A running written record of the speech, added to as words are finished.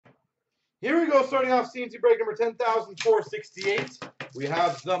Here we go, starting off CNC break number 10,468. We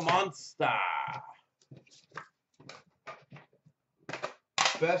have the Monster.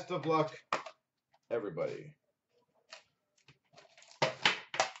 Best of luck, everybody.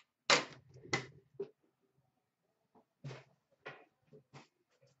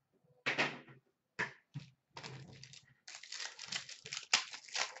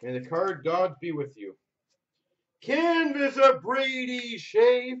 May the card gods be with you. Canvas of Brady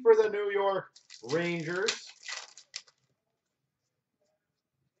Shea for the New York Rangers.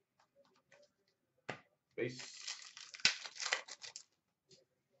 Base.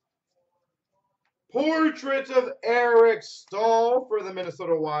 Portrait of Eric Stahl for the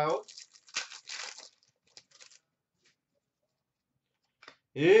Minnesota Wild.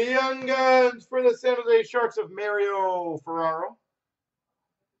 Young Guns for the San Jose Sharks of Mario Ferraro.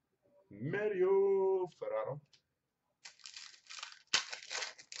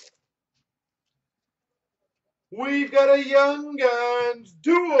 We've got a Young Guns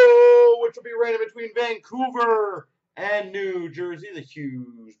duo, which will be random between Vancouver and New Jersey, the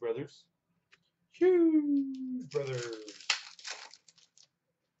Hughes brothers.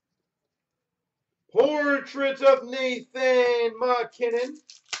 Portrait of Nathan McKinnon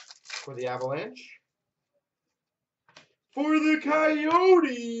for the Avalanche. For the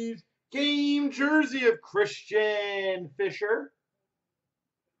Coyotes, game jersey of Christian Fischer.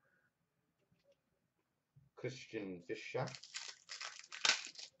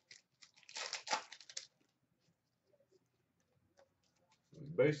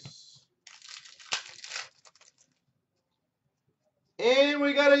 Base. And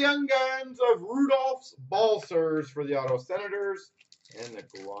we got a Young Guns of Rudolph's Balsers for the Ottawa Senators. And the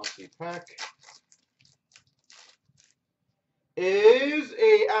glossy pack is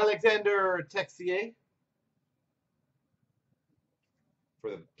a Alexander Texier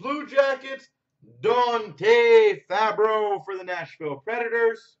for the Blue Jackets. Dante Fabro for the Nashville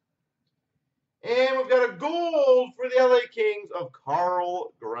Predators. And we've got a gold for the LA Kings of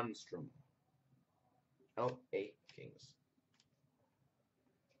Carl Grundstrom. LA Kings.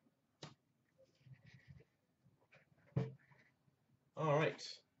 All right.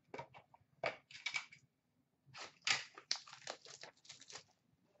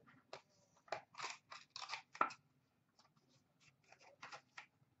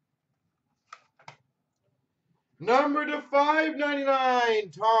 Number to 599,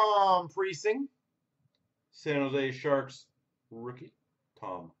 Tom Priesing. San Jose Sharks rookie,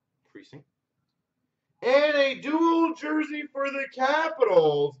 Tom Priesing. And a dual jersey for the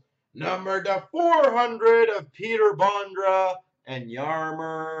Capitals, number to 400 of Peter Bondra and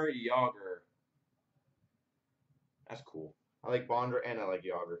Jaromir Jagr. That's cool. I like Bondra and I like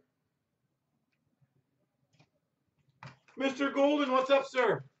Jagr. Mr. Golden, what's up,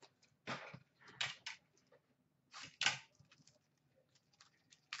 sir?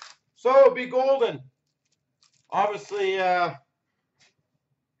 So, be Golden. Obviously, after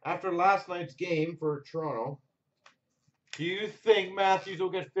last night's game for Toronto, do you think Matthews will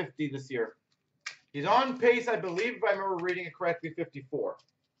get 50 this year? He's on pace, I believe, if I remember reading it correctly, 54.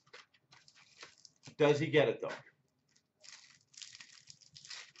 Does he get it, though?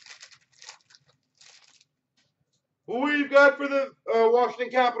 We've got for the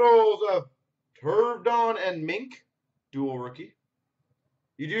Washington Capitals of Turvdon and Mink, dual rookie.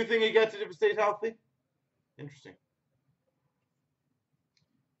 You do think he gets it if he stays healthy? Interesting.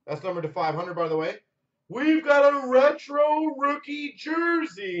 That's number to 500, by the way. We've got a retro rookie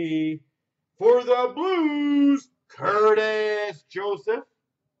jersey for the Blues, Curtis Joseph.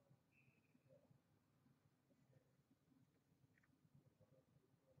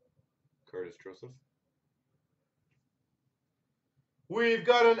 We've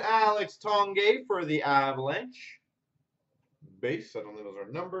got an Alex Tongue for the Avalanche. Base, I don't think those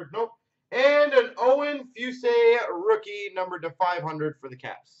are numbered. Nope. And an Owen Fusay rookie, numbered to 500 for the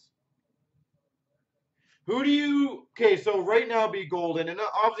Caps. Who do you... Okay, so right now be Golden, and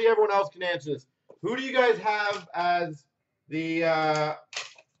obviously everyone else can answer this. Who do you guys have as the...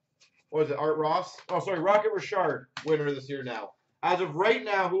 what is it, Art Ross? Oh, sorry, Rocket Richard winner this year now. As of right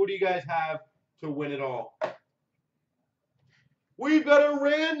now, who do you guys have to win it all? We've got a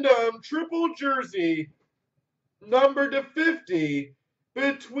random triple jersey, number to 50,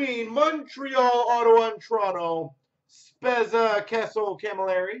 between Montreal, Ottawa, and Toronto, Spezza, Kessel,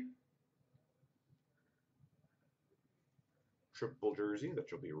 Camilleri. Triple jersey,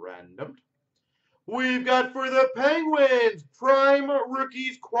 that will be random. We've got for the Penguins, Prime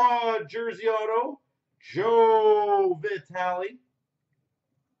Rookies Quad Jersey Auto, Joe Vitale.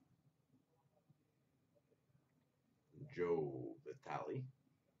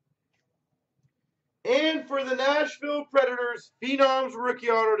 the Nashville Predators, Phenoms rookie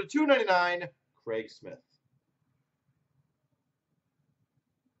auto to 299, Craig Smith.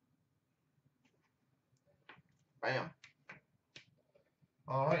 Bam.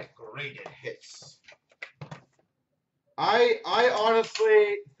 All right, graded hits. I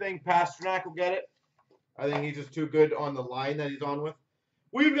honestly think Pasternak will get it. I think he's just too good on the line that he's on with.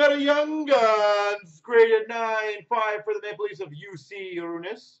 We've got a Young Guns graded 9.5 for the Maple Leafs of UC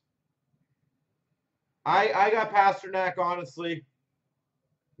Urunis. I got Pasternak, honestly,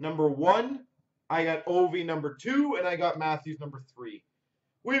 number 1. I got Ovi number 2, and I got Matthews number 3.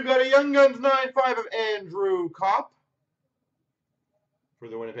 We've got a Young Guns 9.5 of Andrew Kopp for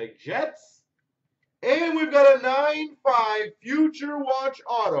the Winnipeg Jets. And we've got a 9.5 Future Watch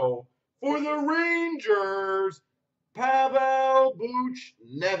auto for the Rangers, Pavel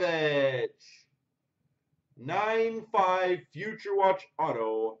Buchnevich. 9.5 Future Watch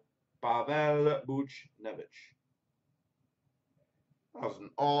auto, Pavel Buchnevich. That was an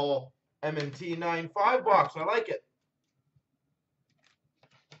all M&T 9.5 box. I like it.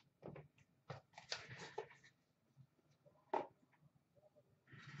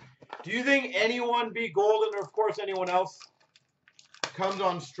 Do you think anyone be Golden, or of course anyone else, comes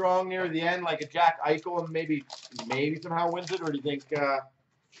on strong near the end, like a Jack Eichel, and maybe somehow wins it? Or do you think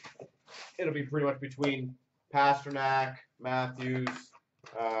it'll be pretty much between Pasternak, Matthews,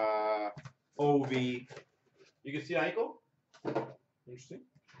 Ovi? You can see Eichel? Interesting.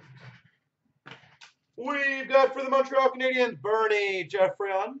 We've got for the Montreal Canadiens, Bernie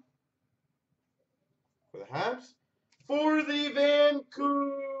Geoffrion for the Habs. For the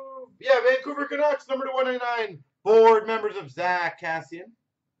Vancouver Canucks, number 199, board members of Zach Cassian.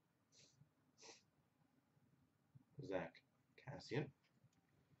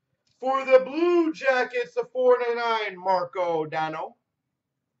 For the Blue Jackets, the 499, Marco Dano.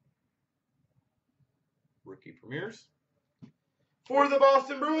 Rookie premieres. For the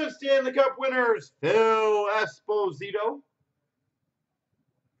Boston Bruins, Stanley Cup winners, Phil Esposito.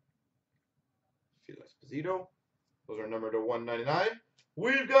 Those are numbered to 199.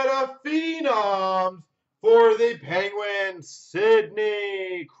 We've got a Phenoms for the Penguins,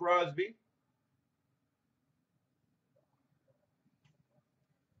 Sidney Crosby.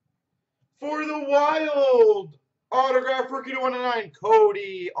 For the Wild, autograph rookie to 199,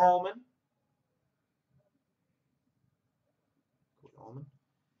 Cody Allman.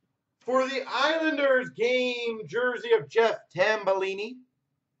 For the Islanders, game jersey of Jeff Tambellini.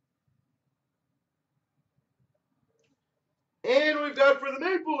 And we've got for the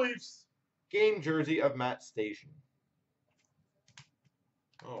Maple Leafs, game jersey of Matt Station.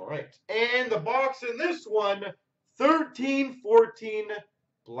 All right. And the box in this one, 13-14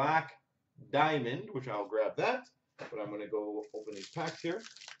 Black Diamond, which I'll grab that. But I'm going to go open these packs here.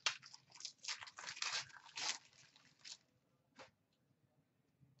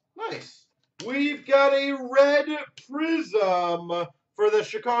 Nice. We've got a red prism for the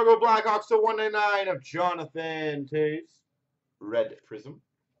Chicago Blackhawks to 199 of Jonathan Toews. Red prism.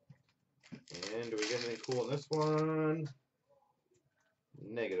 And do we get anything cool in this one?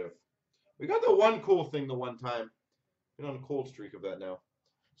 Negative. We got the one cool thing the one time. Been on a cold streak of that now.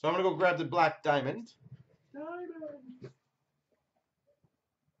 So I'm going to go grab the Black Diamond.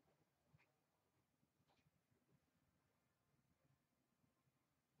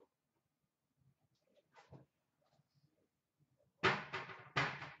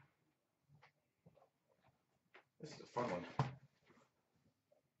 This is a fun one.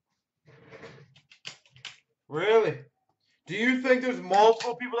 Really? Do you think there's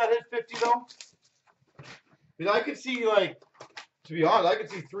multiple people that hit 50 though? Because I could see, like, to be honest, I could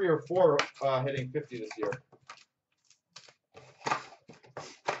see 3 or 4 hitting 50 this year.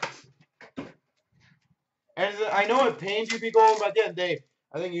 And I know it pains you to be going, but at the end of the day,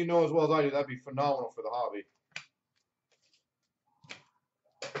 I think you know as well as I do, that'd be phenomenal for the hobby.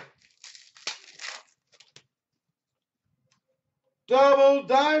 Double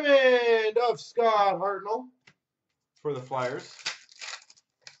diamond of Scott Hartnell for the Flyers.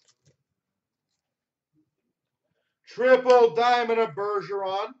 Triple diamond of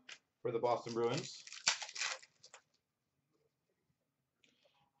Bergeron for the Boston Bruins.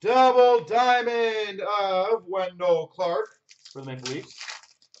 Double diamond of Wendell Clark for the Maple Leafs.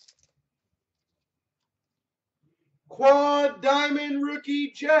 Quad diamond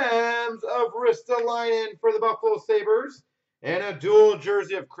rookie gems of Ristolainen for the Buffalo Sabres. And a dual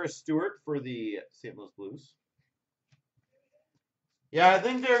jersey of Chris Stewart for the St. Louis Blues. Yeah, I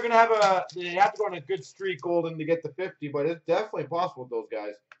think they're going to they have to go on a good streak, Golden, to get to 50, but it's definitely possible with those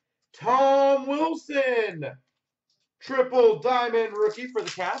guys. Tom Wilson, triple diamond rookie for the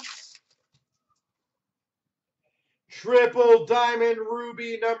Caps. Triple Diamond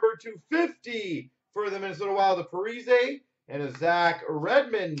Ruby number 250 for the Minnesota Wild of Parise. And a Zach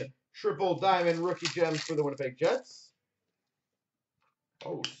Redmond Triple Diamond Rookie Gems for the Winnipeg Jets.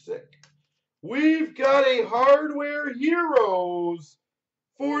 Oh, sick. We've got a Hardware Heroes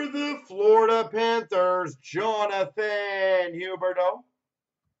for the Florida Panthers, Jonathan Huberdeau.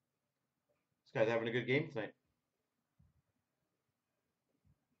 This guy's having a good game tonight.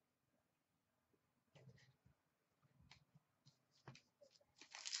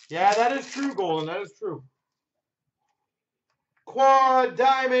 Yeah, that is true, Golden. That is true. Quad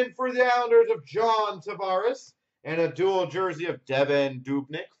Diamond for the Islanders of John Tavares. And a dual jersey of Devin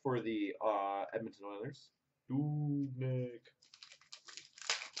Dubnyk for the Edmonton Oilers. Dubnyk.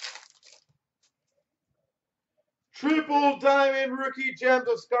 Triple Diamond Rookie Gems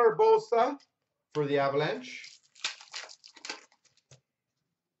of Scarbosa for the Avalanche.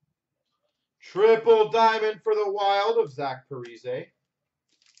 Triple Diamond for the Wild of Zach Parise.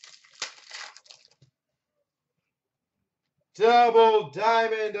 Double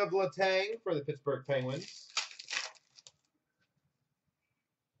Diamond of Letang for the Pittsburgh Penguins.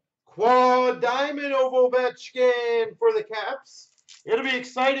 Quad Diamond of Ovechkin for the Caps. It'll be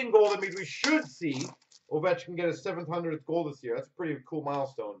exciting, Golden. I mean, we should see Ovechkin get his 700th goal this year. That's a pretty cool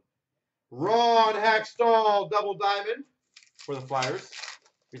milestone. Ron Hextall Double Diamond for the Flyers.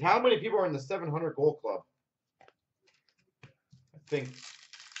 I mean, how many people are in the 700 goal club? I think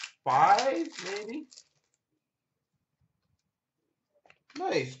 5, maybe.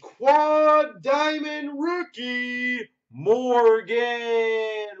 Nice. Quad Diamond Rookie,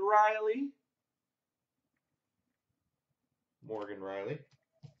 Morgan Riley. Morgan Riley.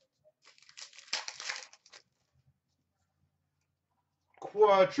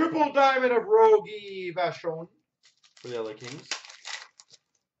 Triple Diamond of Rogie Vachon for the LA Kings.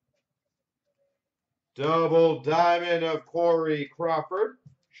 Double Diamond of Corey Crawford,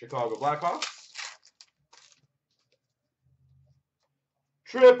 Chicago Blackhawks.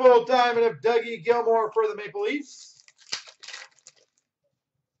 Triple Diamond of Dougie Gilmour for the Maple Leafs.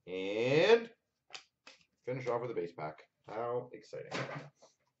 And finish off with a base pack. How exciting.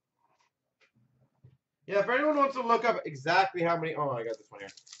 Yeah, if anyone wants to look up exactly how many, oh, I got this one here.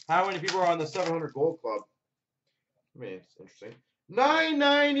 How many people are on the 700 goal club? I mean, it's interesting.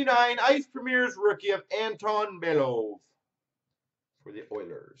 $9.99 Ice Premier's rookie of Anton Belov for the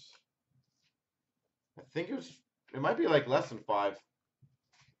Oilers. I think it might be like less than 5.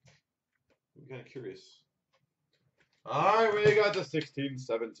 I'm kind of curious. All right, we got the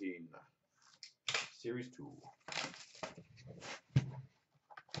 16-17 Series 2.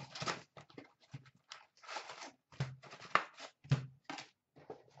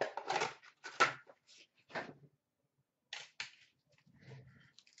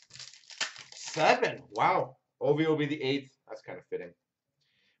 Seven. Wow. Ovi will be the 8th. That's kind of fitting.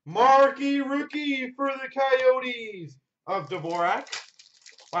 Marquee rookie for the Coyotes of Dvorak.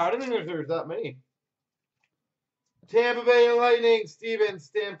 Wow, I didn't think there was that many. Tampa Bay Lightning, Steven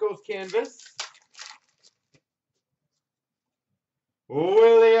Stamkos canvas.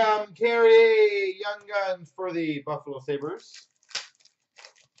 William Carrier, Young Guns for the Buffalo Sabres.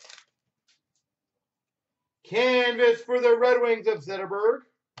 Canvas for the Red Wings of Zetterberg.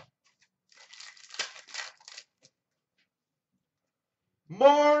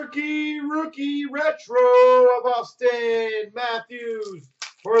 Marquee rookie retro of Austin Matthews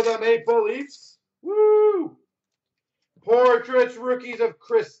for the Maple Leafs. Woo! Portraits rookies of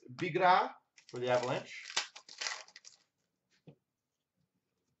Chris Bigra for the Avalanche.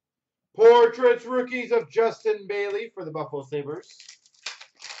 Portraits rookies of Justin Bailey for the Buffalo Sabres.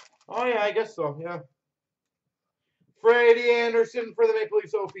 Oh yeah, I guess so, yeah. Freddie Anderson for the Maple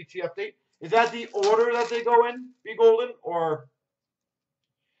Leafs OPG update. Is that the order that they go in, be Golden, or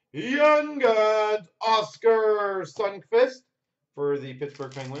Young Guns Oscar Sundqvist for the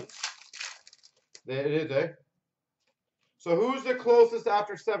Pittsburgh Penguins? It is, eh? So who's the closest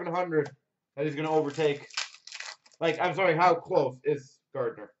after 700 that he's going to overtake? Like, I'm sorry, how close is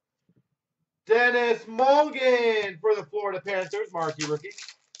Gardner? Dennis Mulligan for the Florida Panthers, marquee rookie.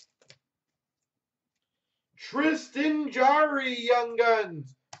 Tristan Jarry, Young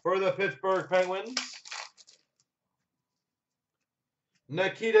Guns for the Pittsburgh Penguins.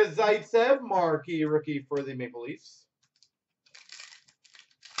 Nikita Zaitsev, marquee rookie for the Maple Leafs.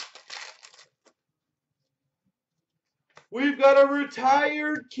 We've got a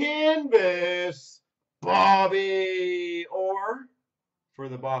retired canvas, Bobby Orr for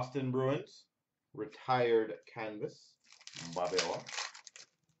the Boston Bruins. Retired canvas, Bobby Orr.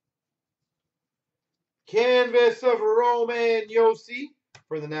 Canvas of Roman Josi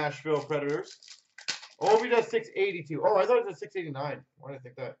for the Nashville Predators. Ovi does 682. Oh, I thought it was 689. Why did I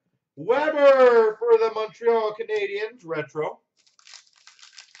think that? Weber for the Montreal Canadiens, retro.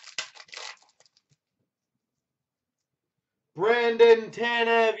 Brandon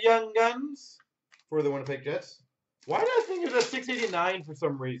Tanev, Young Guns for the Winnipeg Jets. Why did I think it was a 689 for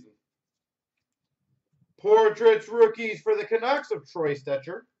some reason? Portraits rookies for the Canucks of Troy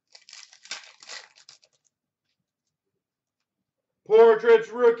Stecher. Portraits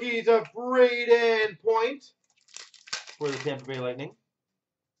rookies of Braden Point for the Tampa Bay Lightning.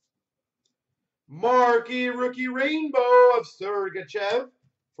 Marquee rookie rainbow of Sergachev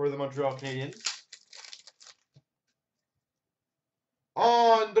for the Montreal Canadiens.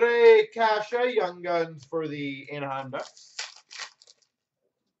 Andre Kasha, Young Guns for the Anaheim Ducks.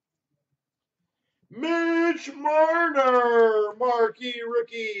 Mitch Marner, marquee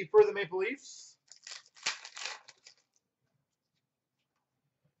rookie for the Maple Leafs.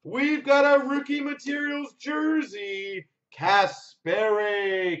 We've got a rookie materials jersey,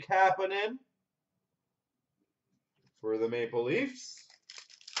 Kasperi Kapanen for the Maple Leafs.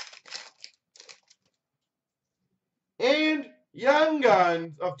 And Young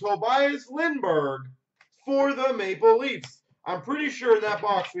Guns of Tobias Lindbergh for the Maple Leafs. I'm pretty sure in that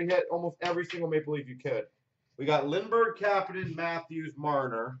box we hit almost every single Maple Leaf you could. We got Lindbergh, Kapanen, Matthews,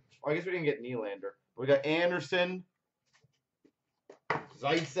 Marner. Oh, I guess we didn't get Nylander. We got Anderson,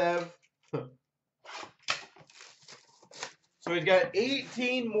 Zaitsev. So he's got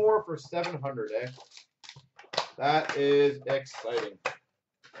 18 more for 700, eh? That is exciting.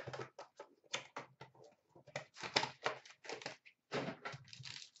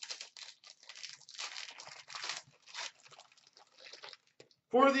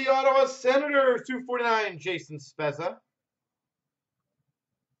 For the Ottawa Senators, 249, Jason Spezza.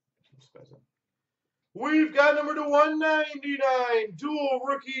 We've got number to 199, dual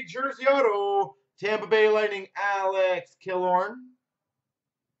rookie jersey auto, Tampa Bay Lightning, Alex Killorn.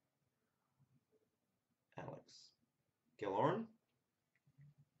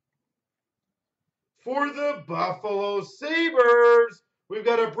 For the Buffalo Sabres, we've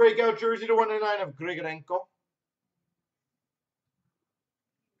got a breakout jersey to 199 of Grigorenko.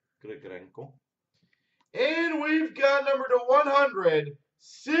 And we've got number to 100,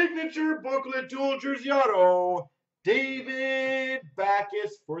 signature booklet dual jersey auto, David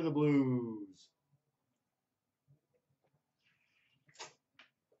Backes for the Blues.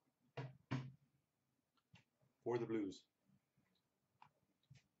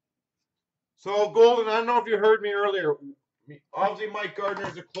 So, Golden, I don't know if you heard me earlier. Obviously, Mike Gardner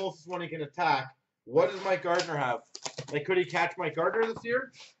is the closest one he can attack. What does Mike Gardner have? Like, could he catch Mike Gardner this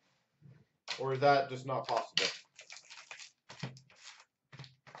year? Or is that just not possible?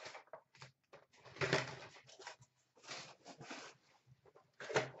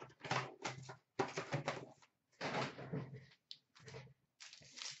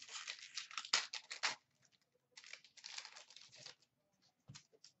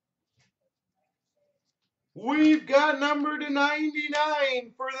 We've got number to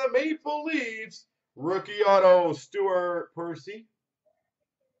 99 for the Maple Leafs. Rookie auto, Stuart Percy.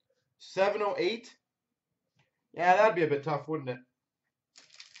 708. Yeah, that'd be a bit tough, wouldn't it?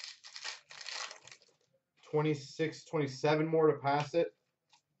 26, 27 more to pass it.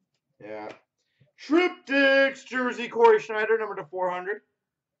 Yeah. Triptychs jersey, Corey Schneider, number to 400.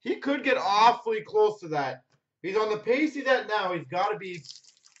 He could get awfully close to that. He's on the pace he's at now. He's got to be,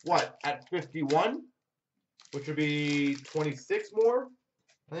 what, at 51? Which would be 26 more,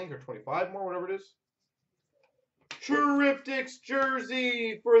 I think, or 25 more, whatever it is. Triptychs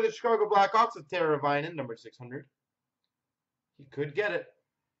jersey for the Chicago Blackhawks of Teravainen, number 600. He could get it.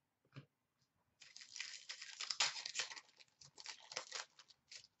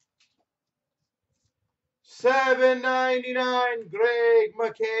 $7.99 Greg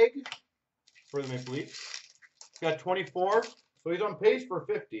McKegg for the Maple Leafs. He's got 24, so he's on pace for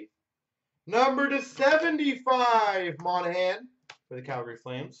 50. Number to 75, Monahan for the Calgary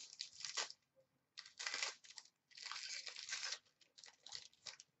Flames.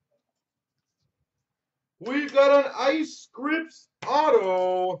 We've got an Ice Scripts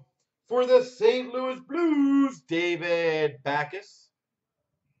auto for the St. Louis Blues, David Backes.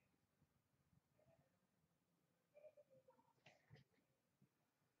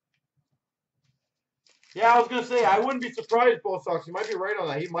 Yeah, I was going to say, I wouldn't be surprised, Bull Sox. You might be right on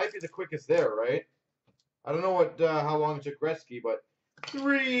that. He might be the quickest there, right? I don't know what how long it took Gretzky, but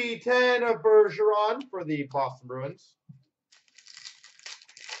 310 of Bergeron for the Boston Bruins.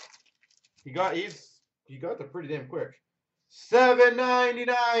 He got them pretty damn quick.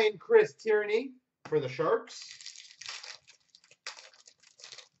 $7.99 Chris Tierney for the Sharks.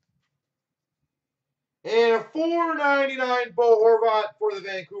 And a $4.99 Bo Horvat for the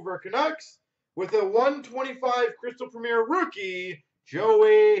Vancouver Canucks with a 125 Crystal Premier rookie,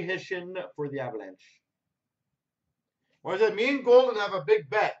 Joey Hishin for the Avalanche. Well, I said, me and Golden have a big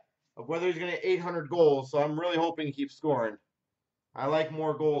bet of whether he's going to get 800 goals, so I'm really hoping he keeps scoring. I like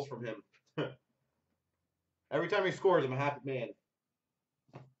more goals from him. Every time he scores, I'm a happy man.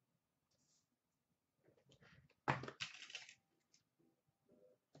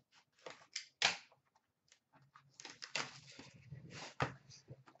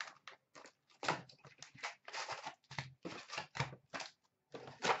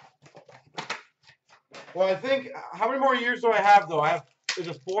 Well, I think, how many more years do I have, though? Is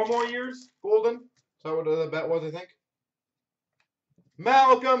it 4 more years, Golden? Is that what the bet was, I think?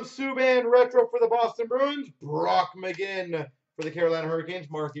 Malcolm Subban retro for the Boston Bruins. Brock McGinn for the Carolina Hurricanes,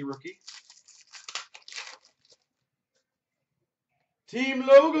 marquee rookie. Team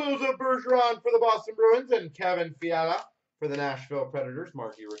logos of Bergeron for the Boston Bruins and Kevin Fiala for the Nashville Predators,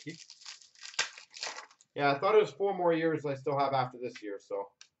 marquee rookie. Yeah, I thought it was 4 more years I still have after this year, so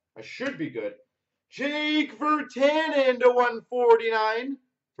I should be good. Jake Virtanen to 149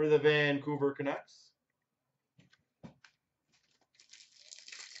 for the Vancouver Canucks.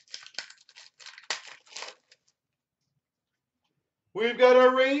 We've got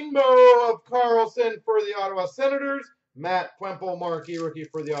a rainbow of Carlson for the Ottawa Senators. Matt Puempel, marquee rookie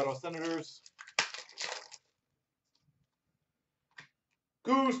for the Ottawa Senators.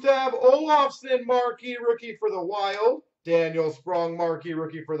 Gustav Olofsson, marquee rookie for the Wild. Daniel Sprong, marquee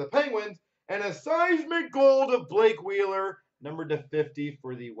rookie for the Penguins. And a seismic gold of Blake Wheeler, numbered to 50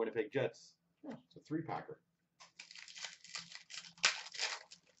 for the Winnipeg Jets. Oh, it's a 3-packer.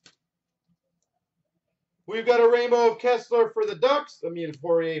 We've got a rainbow of Kessler for the Ducks. Emile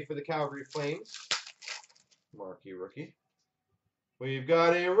Poirier for the Calgary Flames. Marquee rookie. We've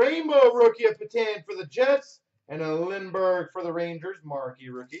got a rainbow rookie of Patan for the Jets. And a Lindbergh for the Rangers. Marquee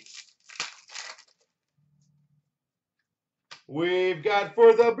rookie. We've got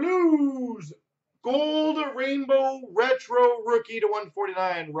for the Blues, gold rainbow retro rookie to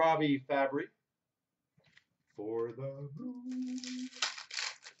 149, Robbie Fabry. For the Blues.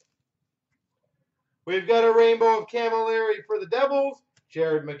 We've got a rainbow of Camilleri for the Devils,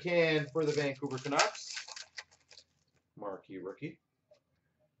 Jared McCann for the Vancouver Canucks. Marquee rookie.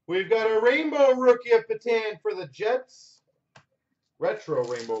 We've got a rainbow rookie of Patan for the Jets, retro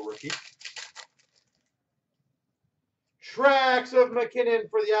rainbow rookie. Tracks of McKinnon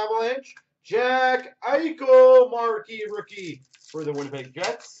for the Avalanche. Jack Eichel, marquee rookie for the Winnipeg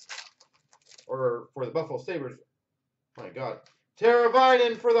Jets. Or for the Buffalo Sabres. My God.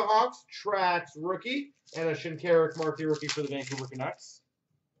 Teravainen for the Hawks. Tracks rookie. And a Shinkarik marquee rookie for the Vancouver Canucks.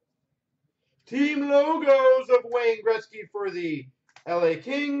 Team logos of Wayne Gretzky for the LA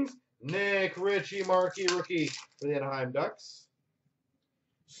Kings. Nick Ritchie, marquee rookie for the Anaheim Ducks.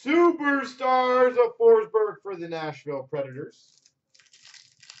 Superstars of Forsberg for the Nashville Predators.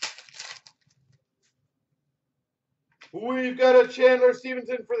 We've got a Chandler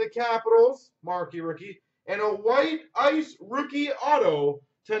Stevenson for the Capitals, marquee rookie. And a white ice rookie auto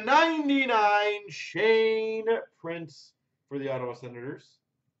to 99, Shane Prince for the Ottawa Senators.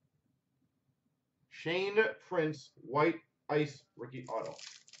 Shane Prince, white ice rookie auto.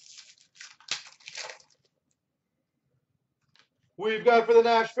 We've got for the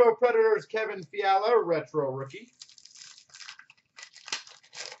Nashville Predators, Kevin Fiala, retro rookie.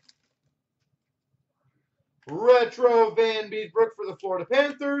 Retro Van Beesbrook for the Florida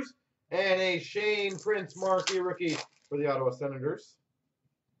Panthers. And a Shane Prince marquee rookie for the Ottawa Senators.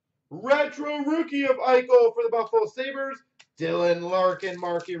 Retro rookie of Eichel for the Buffalo Sabres. Dylan Larkin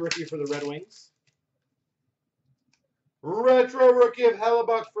marquee rookie for the Red Wings. Retro rookie of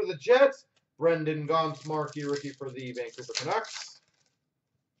Hellebuck for the Jets. Brendan Gaunce marquee rookie for the Vancouver Canucks.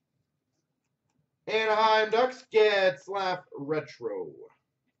 Anaheim Ducks, Getzlaf retro.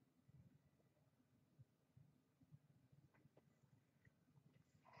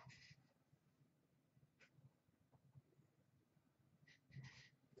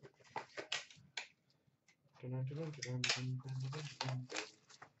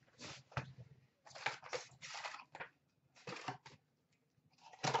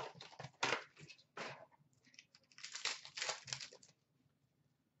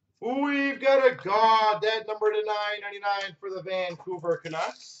 We've got a Gaudette number to 999 for the Vancouver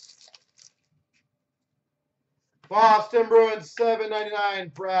Canucks. Boston Bruins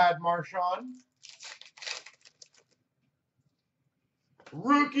 799, Brad Marchand.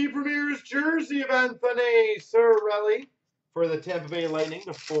 Rookie Premier's jersey of Anthony Cirelli for the Tampa Bay Lightning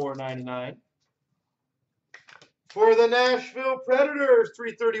to 499. For the Nashville Predators,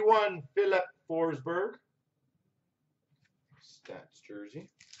 331, Philip Forsberg. Stats jersey.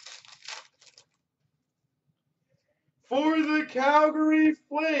 For the Calgary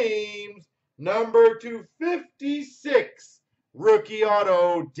Flames, number 256, rookie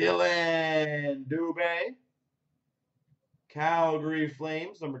auto, Dylan Dubé. Calgary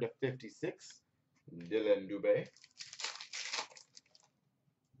Flames, number 256, Dylan Dubé.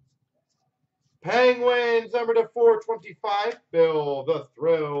 Penguins, number 425, Bill the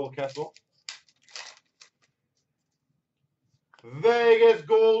Thrill Kessel. Vegas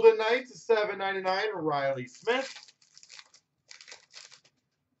Golden Knights, $7.99, Riley Smith.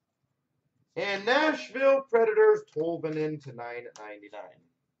 And Nashville Predators, Tolvanen to $9.99.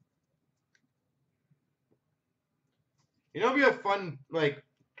 You know, it'd be a fun, like,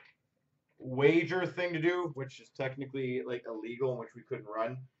 wager thing to do, which is technically, like, illegal, which we couldn't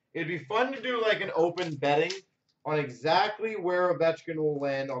run. It'd be fun to do, like, an open betting on exactly where Ovechkin will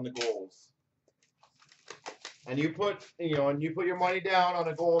land on the goals. And you put, your money down on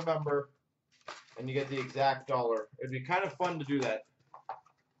a goal number, and you get the exact dollar. It'd be kind of fun to do that.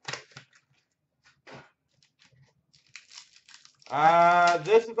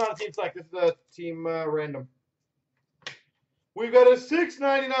 This is not a team select. This is a team random. We've got a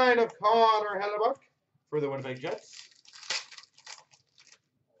 $6.99 of Connor Hellebuck for the Winnipeg Jets.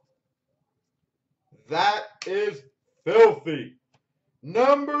 That is filthy.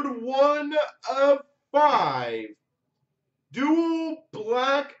 Numbered 1 of 5. Dual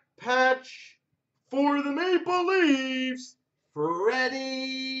black patch for the Maple Leafs,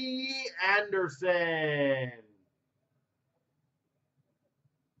 Freddie Anderson.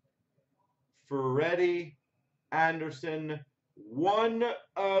 Freddie Anderson, 1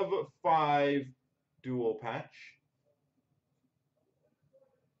 of 5 dual patch.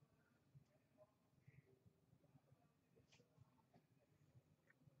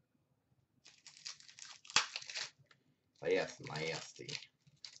 Yes, nasty.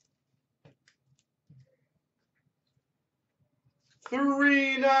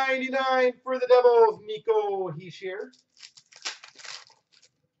 $3.99 for the Devils, Nico Hischier.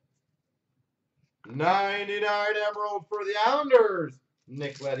 99 Emerald for the Islanders,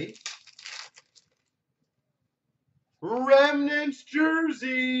 Nick Leddy. Remnants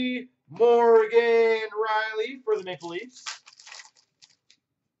jersey, Morgan Riley for the Maple Leafs.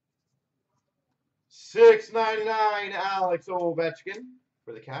 $6.99 Alex Ovechkin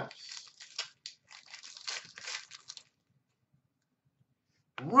for the Caps.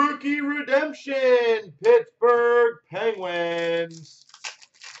 Rookie redemption, Pittsburgh Penguins.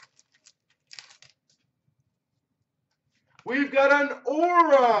 We've got an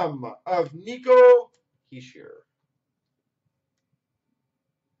Aurum of Nico Hischier.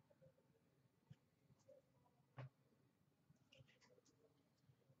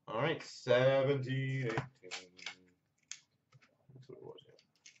 All right, 17, 18. That's what it was.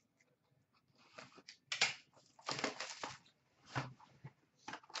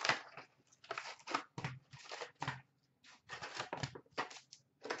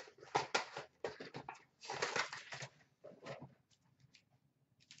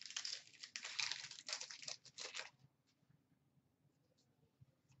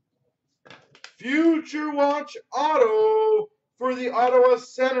 Future Watch Auto for the Ottawa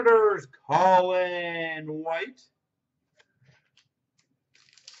Senators, Colin White.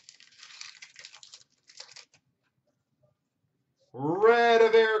 Red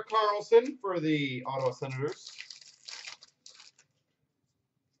of Erik Karlsson for the Ottawa Senators.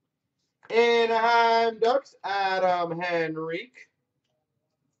 Anaheim Ducks, Adam Henrique.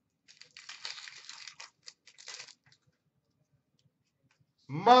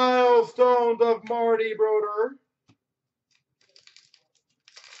 Milestones of Marty Brodeur.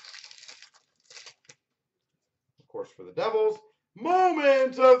 Of course, for the Devils.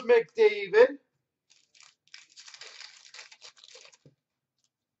 Moments of McDavid.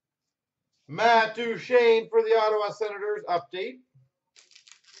 Matt Duchene for the Ottawa Senators. Update.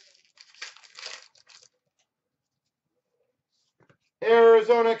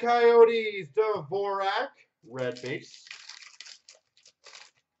 Arizona Coyotes, Dvorak. Red base.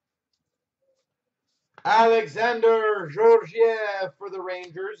 Alexander Georgiev for the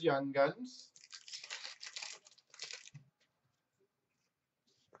Rangers, Young Guns.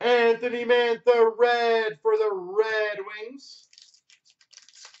 Anthony Mantha, red for the Red Wings.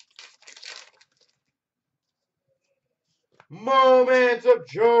 Moments of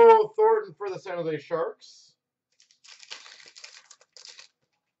Joe Thornton for the San Jose Sharks.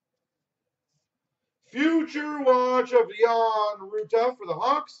 Future Watch of Jan Ruta for the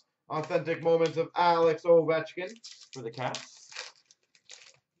Hawks. Authentic moments of Alex Ovechkin for the Caps.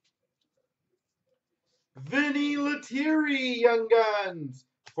 Vinny Lettieri, Young Guns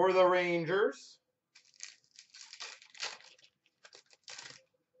for the Rangers.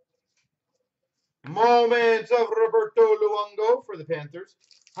 Moments of Roberto Luongo for the Panthers.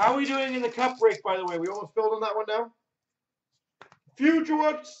 How are we doing in the cup break, by the way? We almost filled on that one now. Future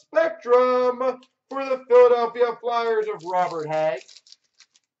Watch Spectrum for the Philadelphia Flyers of Robert Hagg.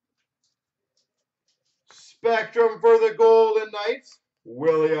 Spectrum for the Golden Knights,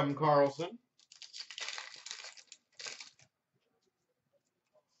 William Karlsson.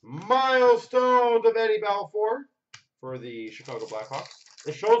 Milestones of Eddie Balfour for the Chicago Blackhawks.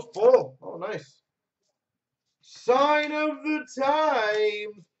 The show's full. Oh, nice. Sign of the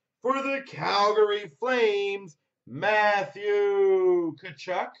Times for the Calgary Flames, Matthew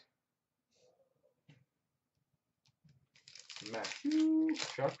Tkachuk.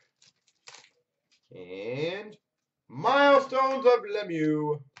 And Milestones of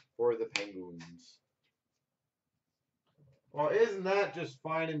Lemieux for the Penguins. Well, isn't that just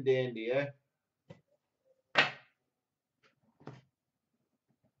fine and dandy, eh?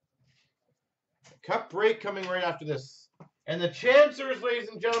 Cup break coming right after this. And the Chancers, ladies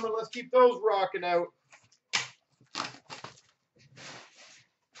and gentlemen, let's keep those rocking out.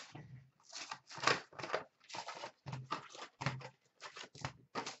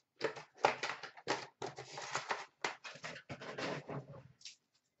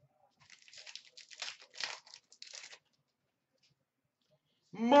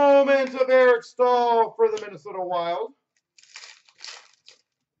 Moments of Eric Stahl for the Minnesota Wild.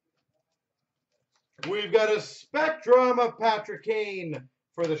 We've got a Spectrum of Patrick Kane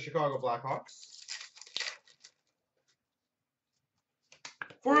for the Chicago Blackhawks.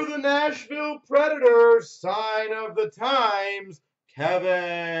 For the Nashville Predators, Sign of the Times,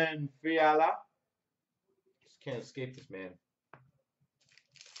 Kevin Fiala. Just can't escape this man.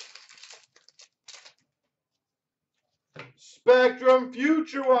 Spectrum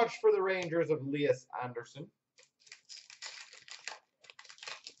Future Watch for the Rangers of Elias Anderson.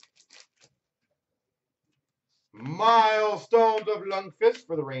 Milestones of Lundqvist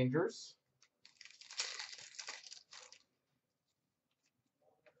for the Rangers.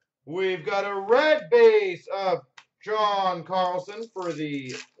 We've got a red base of John Carlson for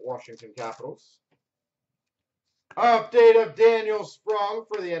the Washington Capitals. Update of Daniel Sprong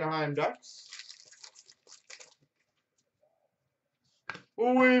for the Anaheim Ducks.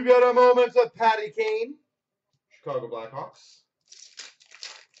 We've got a Moments of Patty Kane, Chicago Blackhawks.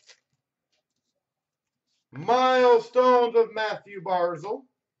 Milestones of Matthew Barzal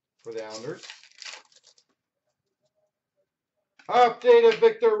for the Islanders. Update of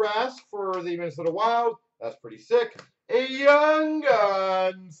Victor Rask for the Minnesota Wild. That's pretty sick. A Young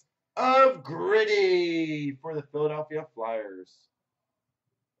Guns of Gritty for the Philadelphia Flyers.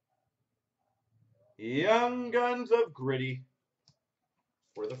 Young Guns of Gritty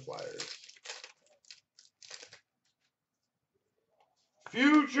for the Flyers.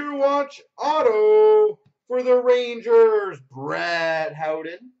 Future Watch Auto for the Rangers, Brett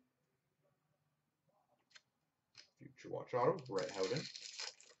Howden. Future Watch Auto, Brett Howden.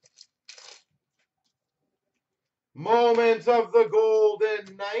 Moments of the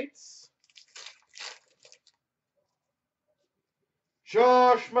Golden Knights.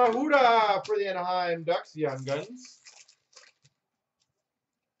 Josh Mahuda for the Anaheim Ducks, Young Guns.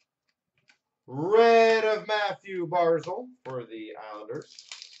 Red of Matthew Barzal for the Islanders.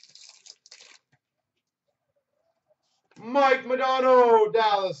 Mike Modano,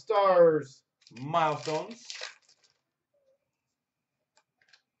 Dallas Stars, Milestones.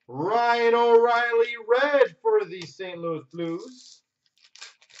 Ryan O'Reilly, red for the St. Louis Blues.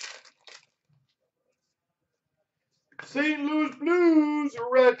 St. Louis Blues,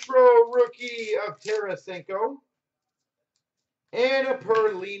 retro rookie of Tarasenko. And a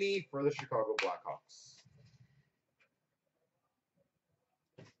Perlini for the Chicago Blackhawks.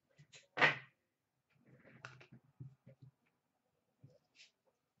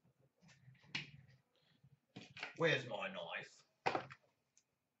 Where's my knife?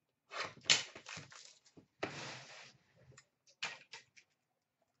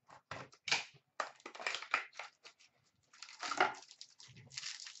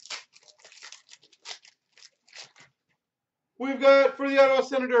 We've got, for the Ottawa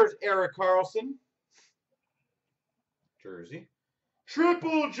Senators, Erik Karlsson. Jersey.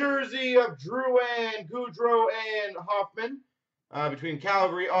 Triple jersey of Drouin, Goudreau, and Hoffman. Between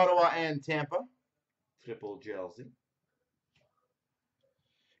Calgary, Ottawa, and Tampa. Triple jersey.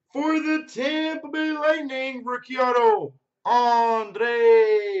 For the Tampa Bay Lightning, rookie auto,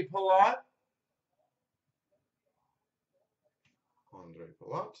 Andre Palat. Andre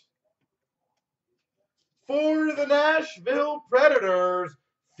Palat. For the Nashville Predators,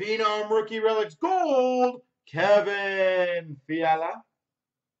 Phenom Rookie Relics Gold, Kevin Fiala.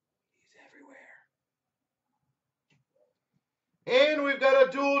 He's everywhere. And we've got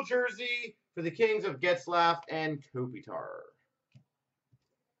a dual jersey for the Kings of Getzlaf and Kopitar.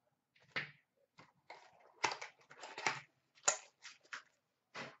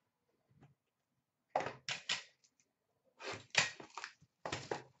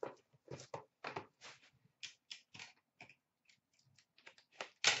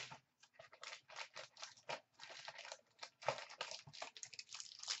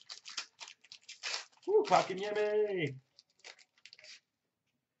 Ooh, Kotkaniemi.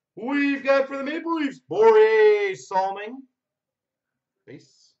 We've got for the Maple Leafs, Borje Salming.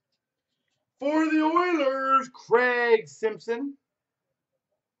 Base. For the Oilers, Craig Simpson.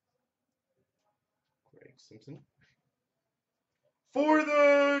 For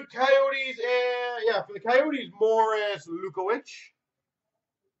the Coyotes, for the Coyotes, Morris Lukowicz.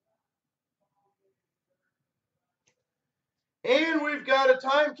 And we've got a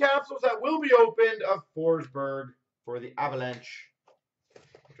time capsules that will be opened of Forsberg for the Avalanche.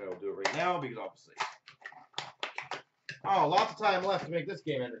 Which I will do it right now because obviously. Oh, lots of time left to make this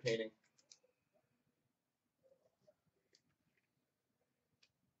game entertaining.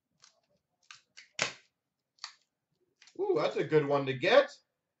 Ooh, that's a good one to get.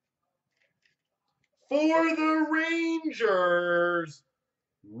 For the Rangers,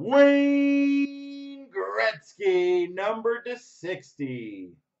 Wayne Gretzky, number to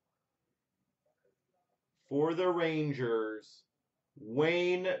 60. For the Rangers,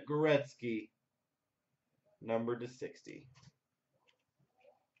 Wayne Gretzky, number to 60.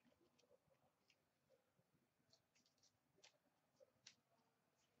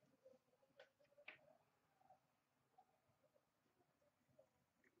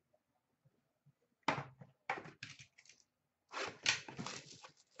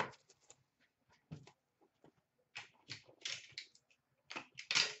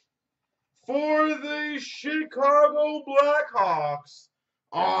 For the Chicago Blackhawks,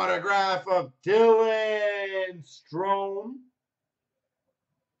 autograph of Dylan Strome.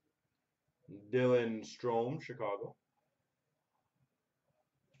 Dylan Strome, Chicago.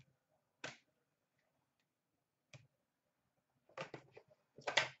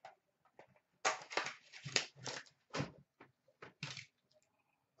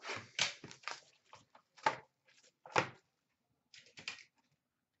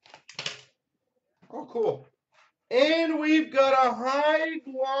 Oh, cool. And we've got a high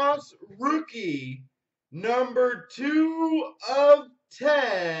gloss rookie, number 2 of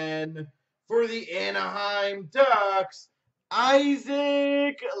 10 for the Anaheim Ducks,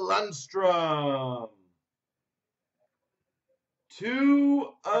 Isaac Lundstrom. 2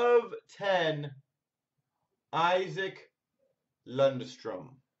 of 10, Isaac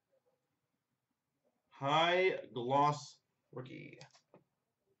Lundstrom. High gloss rookie.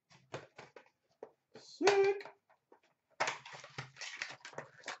 Sick.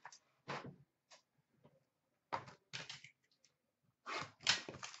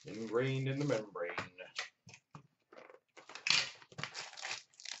 Ingrained in the membrane.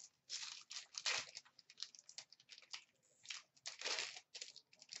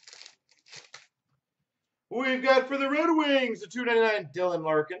 We've got for the Red Wings, the $2.99 Dylan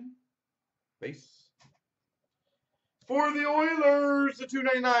Larkin. Base. For the Oilers, the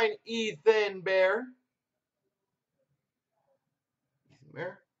 $2.99 Ethan Bear.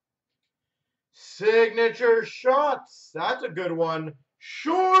 Signature shots. That's a good one.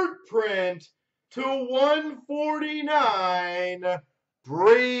 Short print to 149.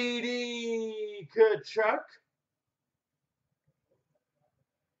 Brady Tkachuk.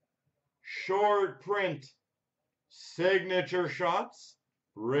 Short print. Signature shots.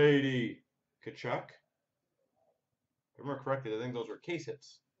 Brady Tkachuk. If I remember correctly, I think those were case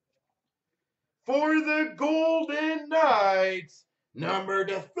hits. For the Golden Knights, number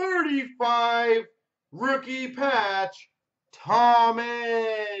to 35, rookie patch,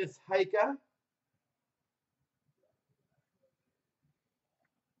 Thomas Heika.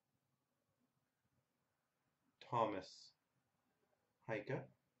 Thomas Heika.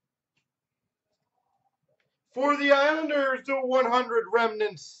 For the Islanders, the 100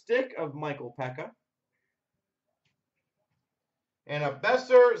 remnant stick of Michael Pekka. And a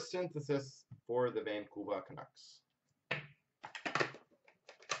Besser synthesis for the Vancouver Canucks.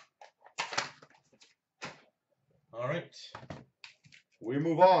 All right, we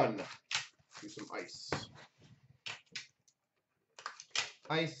move on to some ice.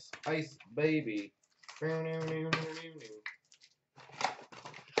 Ice, ice, baby. I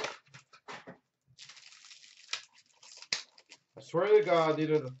swear to God, these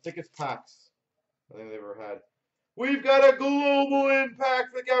are the thickest packs I think they've ever had. We've got a global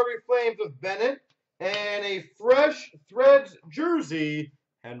impact for the Calgary Flames with Bennett and a fresh threads jersey,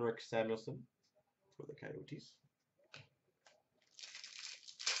 Henrik Samuelsson for the Coyotes.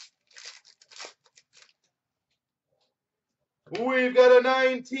 We've got a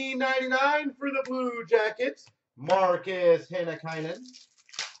 19.99 for the Blue Jackets, Marcus Hannikainen.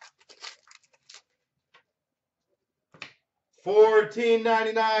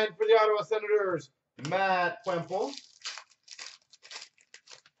 14.99 for the Ottawa Senators, Matt Plemple.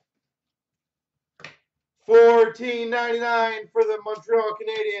 14.99 for the Montreal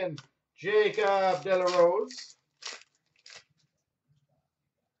Canadiens, Jacob Delarose.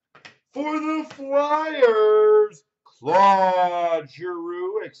 For the Flyers, Claude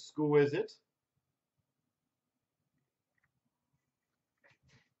Giroux, exquisite.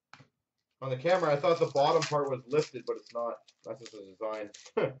 On the camera, I thought the bottom part was lifted, but it's not. That's just a design.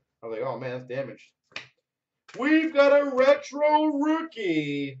 I was like, oh man, that's damaged. We've got a retro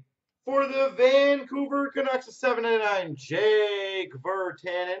rookie for the Vancouver Canucks, a 7.99, Jake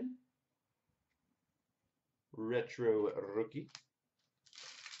Virtanen. Retro rookie.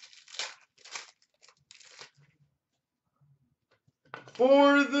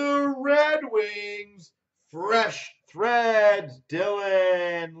 For the Red Wings, fresh threads,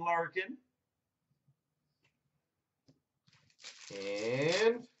 Dylan Larkin.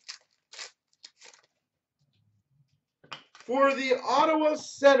 And for the Ottawa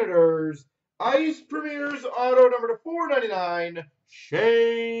Senators, Ice Premier's auto number to 4.99,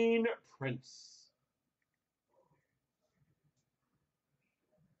 Shane Prince.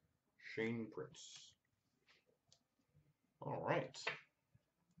 Shane Prince. All right.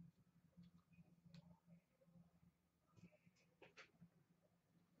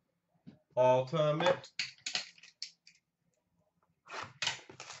 Ultimate.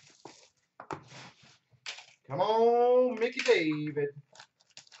 Come on, Mickey David.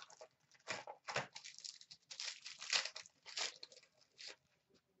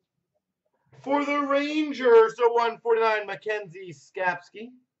 For the Rangers, so 149, Mackenzie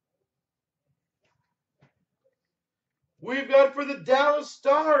Skapski. We've got for the Dallas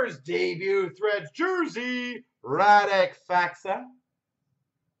Stars debut threads jersey, Radek Faksa.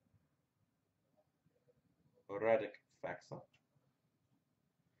 Radek Faksa.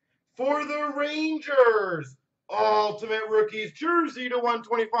 For the Rangers, Ultimate Rookies jersey to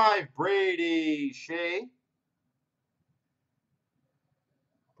 125, Brady Shea.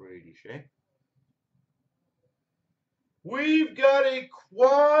 Brady Shea. We've got a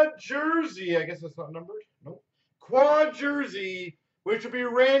quad jersey. I guess that's not numbered. Nope. Quad jersey, which will be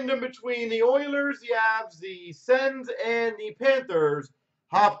random between the Oilers, the Avs, the Sens, and the Panthers.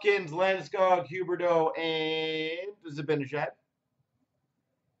 Hopkins, Landeskog, Huberdeau, and Zibanejad.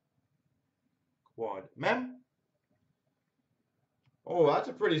 Quad mem. Oh, that's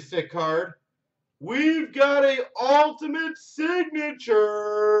a pretty sick card. We've got a Ultimate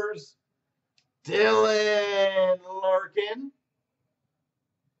Signatures, Dylan Larkin.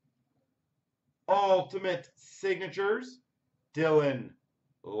 Ultimate Signatures, Dylan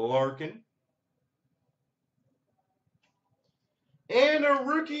Larkin. And a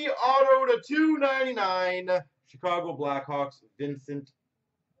rookie auto to 2.99, Chicago Blackhawks, Vincent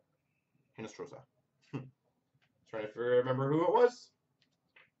Hinostroza. Trying to remember who it was.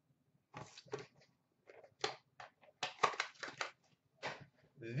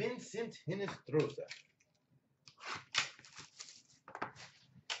 Vincent Hinostroza.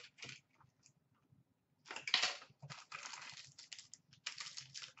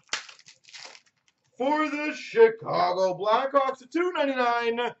 For the Chicago Blackhawks, a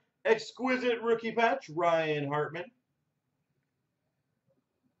 $2.99 exquisite rookie patch, Ryan Hartman.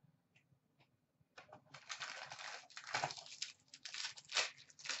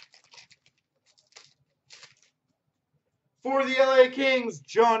 For the LA Kings,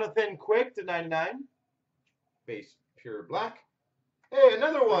 Jonathan Quick to 99. Base pure black. Hey,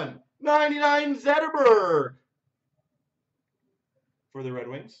 another one. 99 Zetterberg. For the Red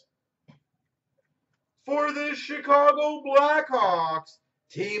Wings. For the Chicago Blackhawks,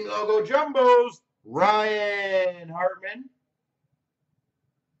 team logo jumbos, Ryan Hartman.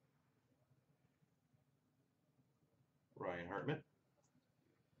 Ryan Hartman.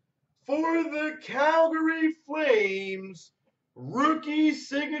 For the Calgary Flames, rookie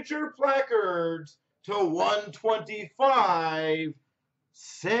signature placards to 125,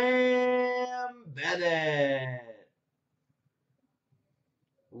 Sam Bennett.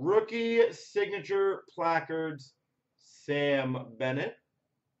 Rookie signature placards, Sam Bennett.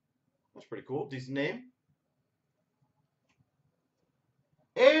 That's pretty cool. Decent name.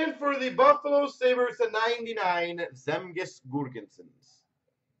 And for the Buffalo Sabres, a 99, Zemgus Girgensons.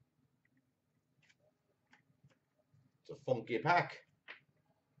 It's a funky pack.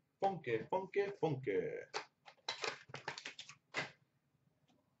 Funky, funky, funky.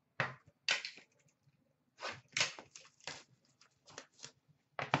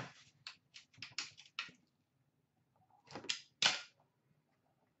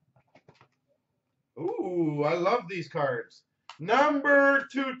 Ooh, I love these cards. Number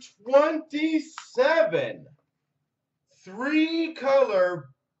 227. 3-color.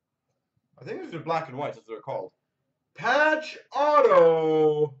 I think these are black and white, that's what they're called. Patch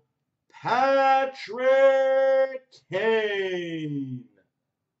Auto. Patrick Kane.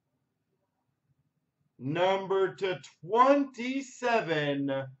 Number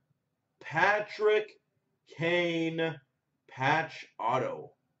 227. Patrick Kane. Patch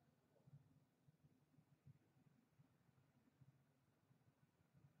Auto.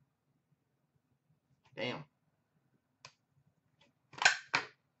 Damn.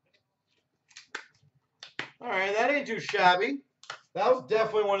 All right, that ain't too shabby. That was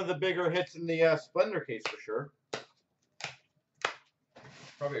definitely one of the bigger hits in the Splendor case for sure.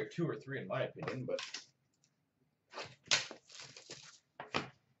 Probably a 2 or 3 in my opinion, but.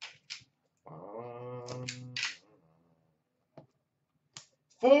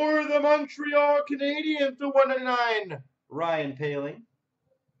 For the Montreal Canadiens, to 199, Ryan Poehling.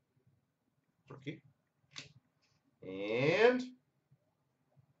 Rookie. And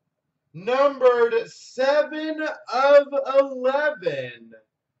numbered 7 of 11.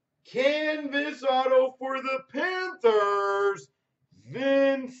 Canvas auto for the Panthers,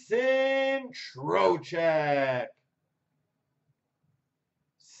 Vincent Trocheck.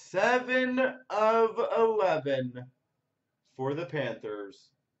 7 of 11 for the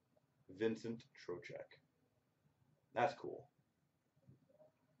Panthers, Vincent Trocheck. That's cool.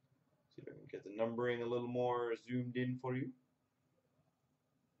 See if I can get the numbering a little more zoomed in for you.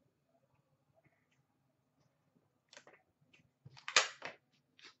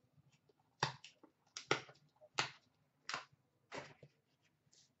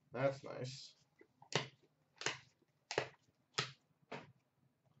 That's nice.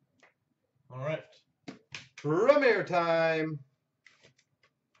 All right. Premiere time.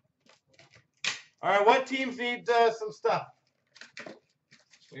 All right, what teams need some stuff?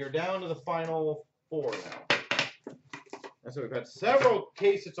 We are down to the final 4 now. And so we've got several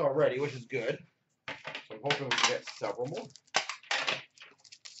cases already, which is good. So I'm hoping we can get several more.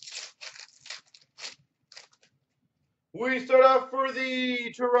 We start off for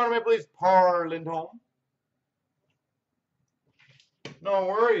the Toronto Maple Leafs, Par Lindholm. No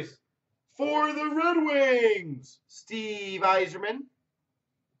worries. For the Red Wings, Steve Yzerman.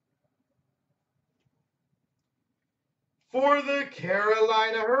 For the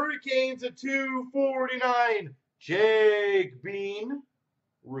Carolina Hurricanes, a 249, Jake Bean.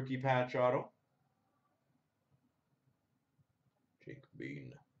 Rookie patch auto. Jake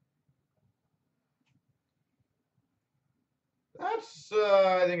Bean. That's,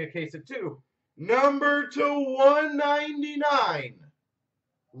 I think, a case of 2. Number 2/199.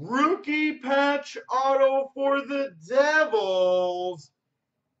 Rookie patch auto for the Devils,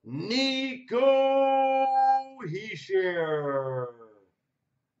 Nico Hischier.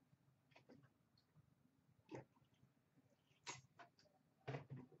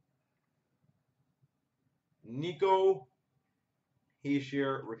 Nico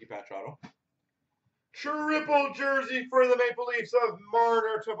Hischier, rookie patch auto. Triple jersey for the Maple Leafs of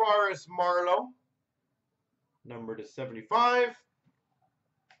Marner Tavares Marleau, number /75.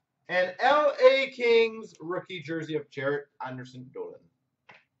 And LA Kings rookie jersey of Jarrett Anderson-Dolan.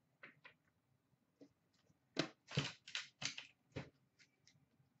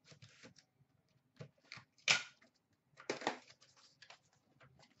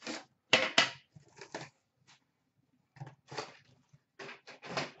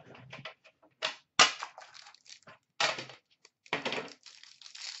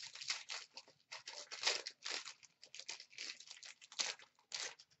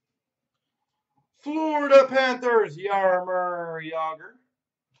 Florida Panthers, Jaromir Jagr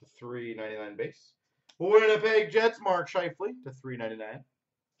to 399 base. Winnipeg Jets, Mark Scheifele to 399.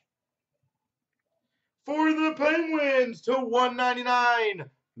 For the Penguins to 199,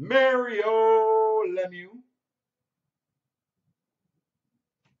 Mario Lemieux.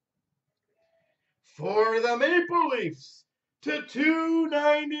 For the Maple Leafs to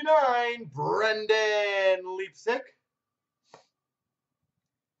 299, Brendan Leipsic.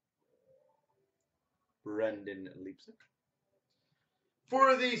 Brendan Leipsic.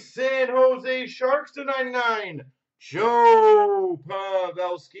 For the San Jose Sharks /99, Joe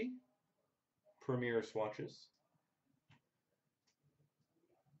Pavelski. Premier swatches.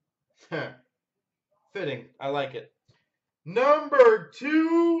 Fitting. I like it. Number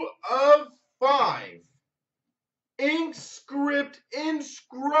 2 of 5. Ink script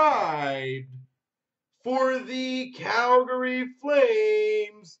inscribed for the Calgary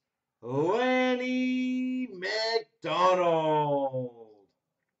Flames, Lanny McDonald.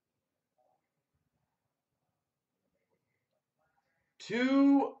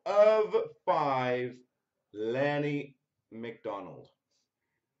 2 of 5, Lanny McDonald.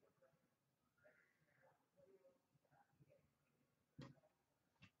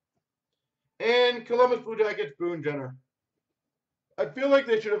 And Columbus Blue Jackets, Boone Jenner. I feel like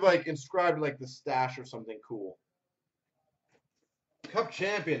they should have like inscribed like the stash or something cool. Cup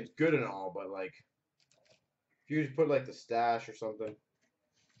champion's good and all, but like if you just put like the stash or something.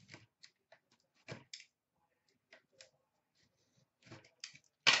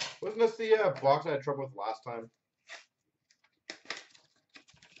 Wasn't this the box I had trouble with last time?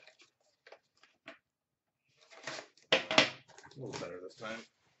 A little better this time.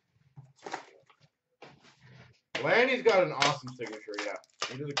 Lanny's got an awesome signature, yeah.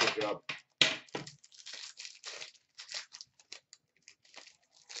 He did a good job.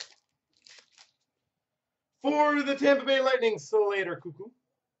 For the Tampa Bay Lightning, Slater Cuckoo.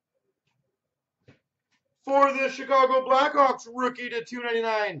 For the Chicago Blackhawks, rookie to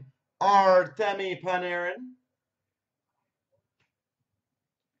 299, Artemi Panarin.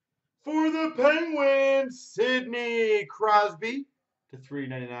 For the Penguins, Sidney Crosby to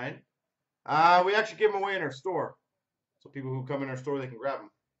 399. We actually give them away in our store. So people who come in our store, they can grab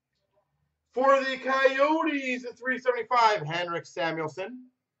them. For the Coyotes at 375, Henrik Samuelsson.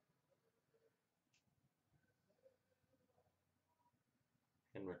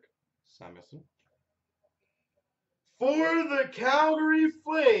 For the Calgary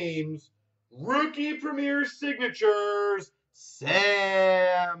Flames, rookie premier signatures,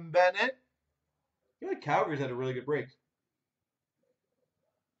 Sam Bennett. I feel like Calgary's had a really good break.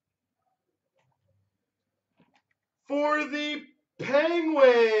 For the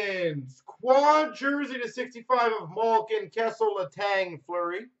Penguins, quad jersey to 65 of Malkin, Kessel, Letang,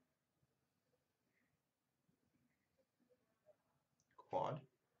 Fleury. Quad.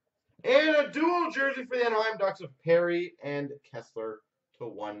 And a dual jersey for the Anaheim Ducks of Perry and Kessler to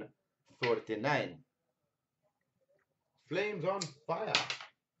 149. Flames on fire.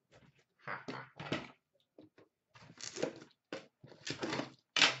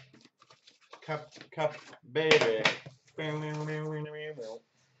 Cup, baby.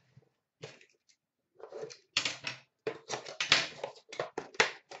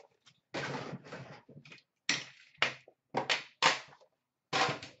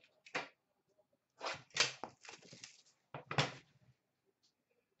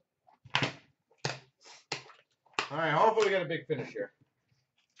 All right, hopefully we get a big finish here.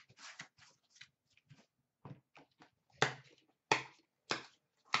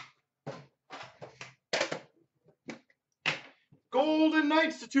 Golden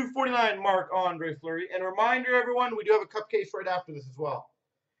Knights to 249, Marc-Andre Fleury. And a reminder, everyone, we do have a cup case right after this as well.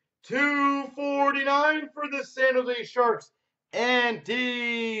 249 for the San Jose Sharks,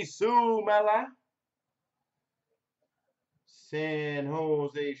 Antti Suomela. San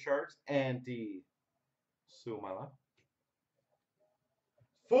Jose Sharks, Antti Suomela.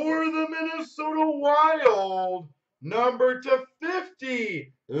 For the Minnesota Wild, number to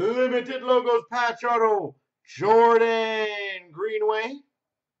 50, limited logos patch auto, Jordan Greenway.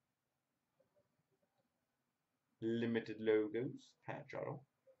 Limited logos patch auto,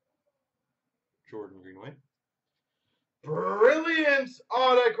 Jordan Greenway. Brilliant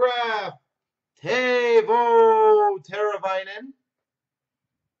autograph, Teuvo Teravainen,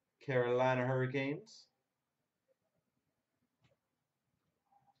 Carolina Hurricanes.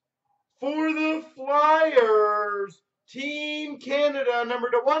 For the Flyers, Team Canada, number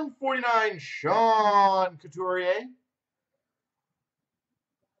to 149, Sean Couturier.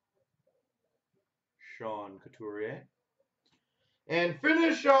 Sean Couturier. And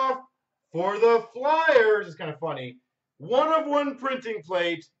finish off for the Flyers, it's kind of funny, 1/1 printing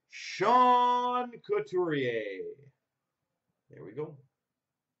plate, Sean Couturier. There we go.